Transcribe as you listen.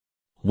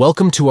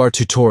Welcome to our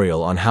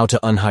tutorial on how to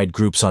unhide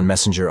groups on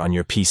Messenger on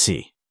your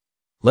PC.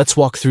 Let's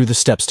walk through the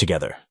steps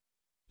together.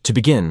 To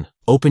begin,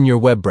 open your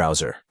web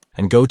browser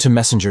and go to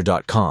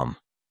messenger.com.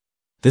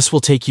 This will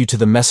take you to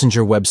the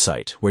Messenger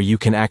website where you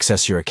can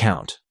access your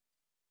account.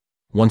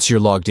 Once you're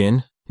logged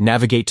in,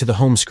 navigate to the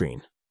home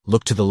screen.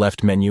 Look to the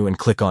left menu and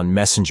click on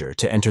Messenger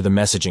to enter the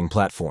messaging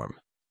platform.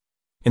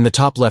 In the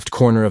top left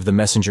corner of the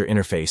Messenger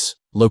interface,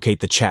 locate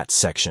the Chats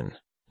section.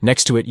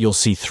 Next to it, you'll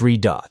see 3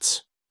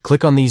 dots.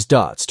 Click on these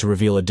dots to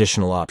reveal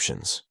additional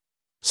options.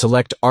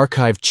 Select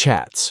Archive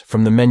Chats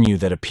from the menu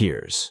that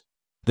appears.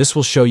 This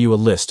will show you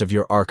a list of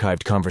your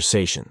archived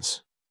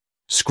conversations.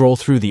 Scroll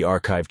through the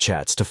archive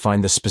chats to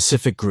find the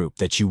specific group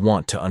that you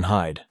want to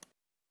unhide.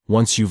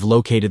 Once you've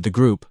located the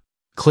group,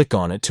 click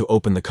on it to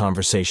open the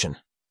conversation.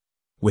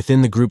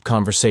 Within the group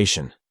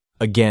conversation,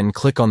 again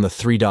click on the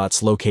 3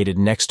 dots located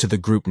next to the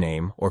group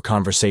name or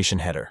conversation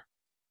header.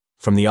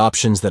 From the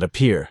options that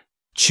appear,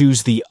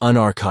 choose the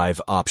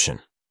Unarchive option.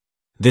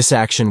 This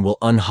action will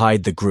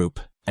unhide the group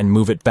and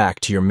move it back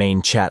to your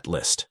main chat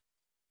list.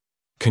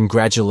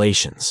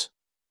 Congratulations!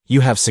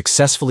 You have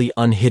successfully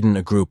unhidden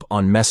a group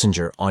on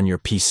Messenger on your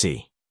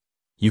PC.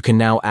 You can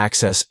now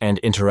access and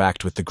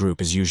interact with the group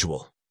as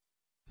usual.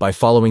 By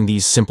following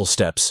these simple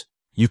steps,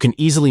 you can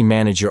easily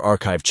manage your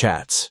archive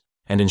chats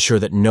and ensure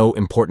that no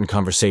important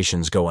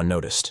conversations go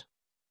unnoticed.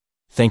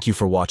 Thank you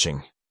for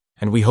watching,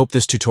 and we hope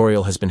this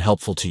tutorial has been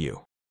helpful to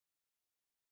you.